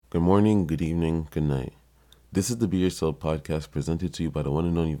Good morning, good evening, good night. This is the Be Yourself podcast presented to you by the one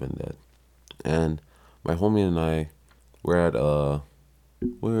and only Vendette. And my homie and I were at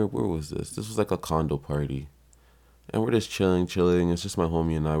where was this? This was like a condo party. And we're just chilling. It's just my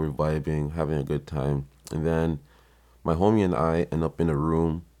homie and I were vibing, having a good time. And then my homie and I end up in a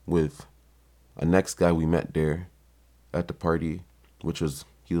room with a next guy we met there at the party, he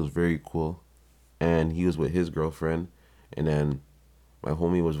was very cool. And he was with his girlfriend. And then my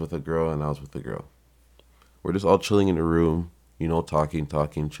homie was with a girl and I was with a girl. We're just all chilling in the room, talking,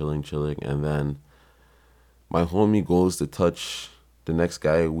 chilling. And then my homie goes to touch the next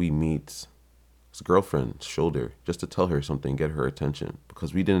guy we meet's girlfriend's shoulder just to tell her something, get her attention,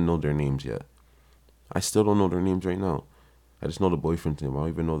 because we didn't know their names yet. I still don't know their names right now. I just know the boyfriend's name. I don't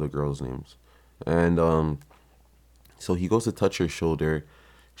even know the girls' names. And so he goes to touch her shoulder.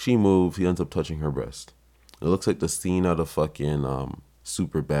 She moves. He ends up touching her breast. It looks like the scene out of fucking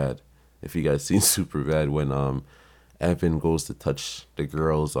Super Bad. If you guys seen Super Bad, when Evan goes to touch the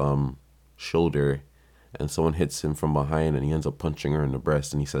girl's shoulder, and someone hits him from behind, and he ends up punching her in the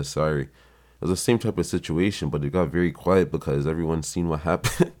breast, and he says sorry. It was the same type of situation, but it got very quiet because everyone's seen what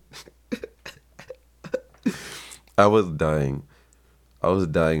happened. I was dying. I was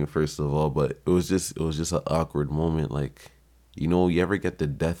dying first of all, but it was just an awkward moment. Like, you ever get the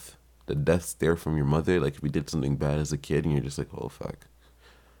death stare from your mother? Like if you did something bad as a kid, and you're just like, oh fuck,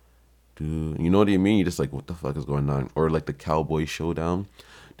 dude. You know what I mean? You're just like, what the fuck is going on? Or like the cowboy showdown.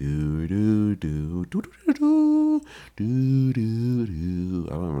 Do do do do do do do do do.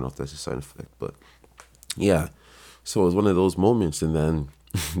 I don't even know if that's a side effect, but yeah. So it was one of those moments, and then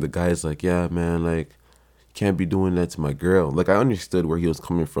the guy's like, yeah, man, like can't be doing that to my girl. Like I understood where he was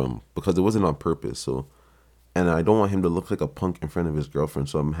coming from because it wasn't on purpose. So, and I don't want him to look like a punk in front of his girlfriend.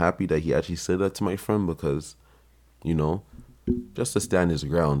 So I'm happy that he actually said that to my friend because, you know, just to stand his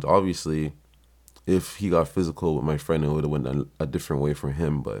ground. Obviously, if he got physical with my friend, it would have went a different way for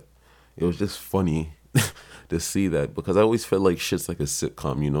him. But it was just funny to see that because I always felt like shit's like a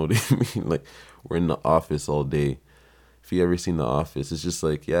sitcom. You know what I mean? Like we're in the office all day. If you ever seen The Office, it's just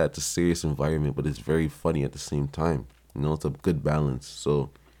like, yeah, it's a serious environment, but it's very funny at the same time. It's a good balance. So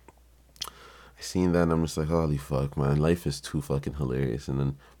I seen that and I'm just like, holy fuck, man, life is too fucking hilarious. And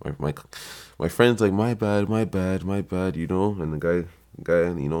then my friend's like, my bad, and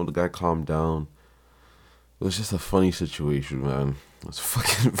the guy calmed down. It was just a funny situation, man. It was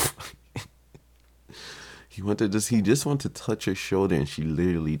fucking funny. He just wanted to touch her shoulder, and she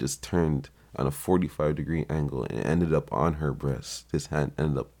literally just turned on a 45-degree angle and ended up on her breast. His hand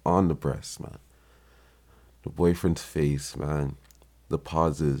ended up on the breast, man. The boyfriend's face, man. The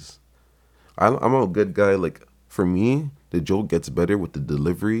pauses. I'm a good guy. Like, for me, the joke gets better with the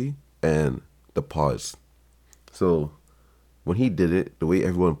delivery and the pause. So, when he did it, the way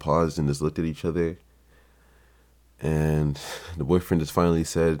everyone paused and just looked at each other, and the boyfriend just finally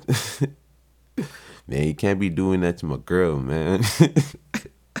said, man, you can't be doing that to my girl, man.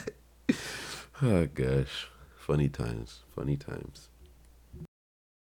 Oh, gosh. Funny times. Funny times.